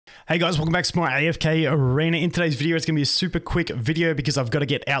Hey guys, welcome back to more AFK Arena. In today's video, it's going to be a super quick video because I've got to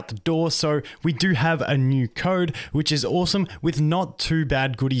get out the door. So we do have a new code, which is awesome with not too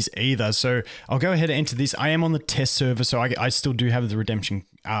bad goodies either. So I'll go ahead and enter this. I am on the test server, so I still do have the redemption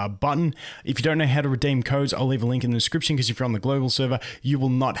button. If you don't know how to redeem codes, I'll leave a link in the description because if you're on the global server, you will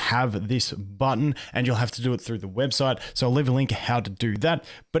not have this button and you'll have to do it through the website. So I'll leave a link how to do that.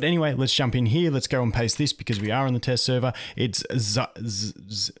 But anyway, let's jump in here. Let's go and paste this because we are on the test server. It's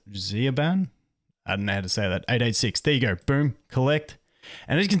Ziaban. I don't know how to say that. 886. There you go. Boom. Collect.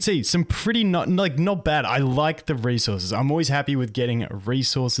 And as you can see, some pretty not bad. I like the resources. I'm always happy with getting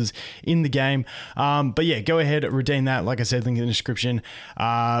resources in the game. But yeah, go ahead, redeem that. Like I said, link in the description.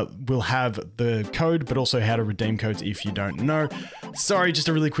 We'll have the code, but also how to redeem codes if you don't know. Sorry, just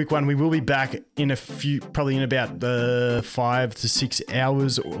a really quick one. We will be back in probably in about 5 to 6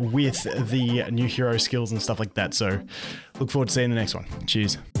 hours with the new hero skills and stuff like that. So look forward to seeing the next one.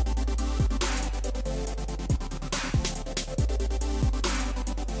 Cheers.